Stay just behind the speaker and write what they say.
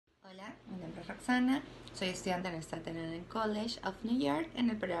Hola, mi nombre es Roxana, soy estudiante en el Staten Island College of New York en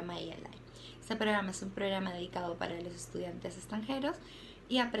el programa ELI. Este programa es un programa dedicado para los estudiantes extranjeros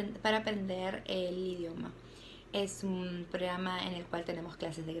y para aprender el idioma. Es un programa en el cual tenemos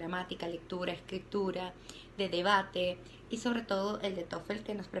clases de gramática, lectura, escritura, de debate y sobre todo el de TOEFL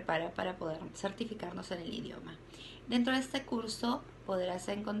que nos prepara para poder certificarnos en el idioma. Dentro de este curso podrás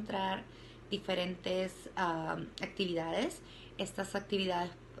encontrar diferentes actividades. Estas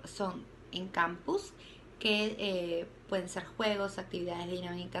actividades son en campus que pueden ser juegos, actividades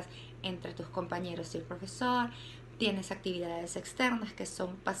dinámicas entre tus compañeros y el profesor. Tienes actividades externas que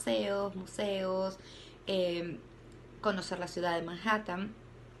son paseos, museos, conocer la ciudad de Manhattan,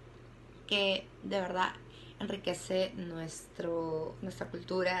 que de verdad enriquece nuestra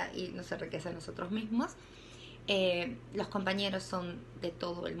cultura y nos enriquece a nosotros mismos. Los compañeros son de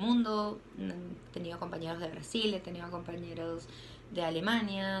todo el mundo. He tenido compañeros de Brasil, he tenido compañeros de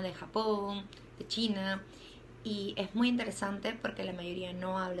Alemania, de Japón, de China, y es muy interesante porque la mayoría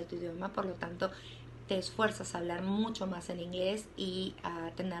no habla tu idioma, por lo tanto te esfuerzas a hablar mucho más el inglés y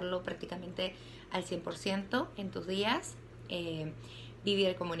a tenerlo prácticamente al 100% en tus días.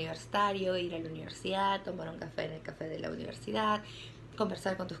 Vivir como universitario, ir a la universidad, tomar un café en el café de la universidad,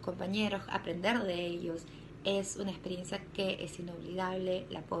 conversar con tus compañeros, aprender de ellos. Es una experiencia que es inolvidable,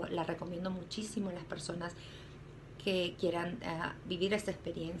 la recomiendo muchísimo a las personas que quieran vivir esta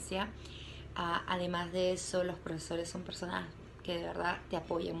experiencia. Además de eso, los profesores son personas que de verdad te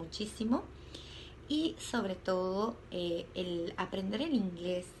apoyan muchísimo. Y sobre todo, el aprender el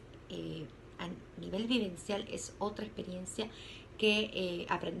inglés a nivel vivencial es otra experiencia que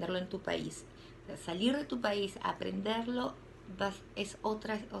aprenderlo en tu país. O sea, salir de tu país, aprenderlo, es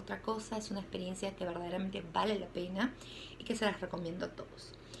otra cosa, es una experiencia que verdaderamente vale la pena y que se las recomiendo a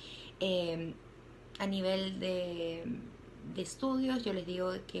todos. Eh, a nivel de estudios, yo les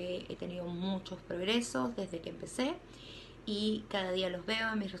digo que he tenido muchos progresos desde que empecé y cada día los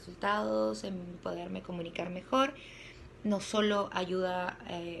veo en mis resultados, en poderme comunicar mejor. No solo ayuda,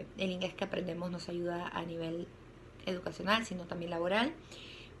 el inglés que aprendemos nos ayuda a nivel educacional, sino también laboral,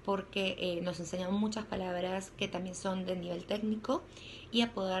 porque nos enseñan muchas palabras que también son de nivel técnico y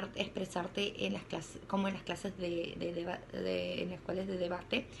a poder expresarte en las clases, como en las clases en las escuelas de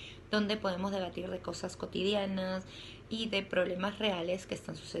debate, donde podemos debatir de cosas cotidianas y de problemas reales que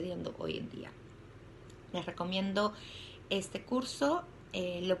están sucediendo hoy en día. Les recomiendo este curso,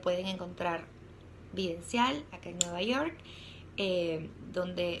 lo pueden encontrar vivencial acá en Nueva York,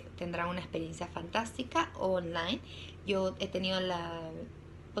 donde tendrán una experiencia fantástica, o online. Yo he tenido la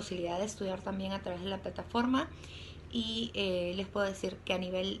posibilidad de estudiar también a través de la plataforma y les puedo decir que a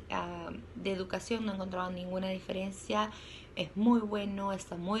nivel de educación no he encontrado ninguna diferencia. Es muy bueno,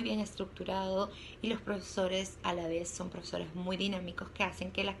 está muy bien estructurado y los profesores a la vez son profesores muy dinámicos que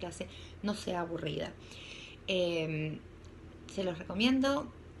hacen que la clase no sea aburrida. Se los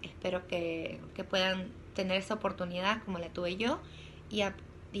recomiendo, espero que puedan tener esa oportunidad como la tuve yo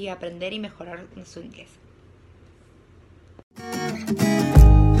y aprender y mejorar su inglés.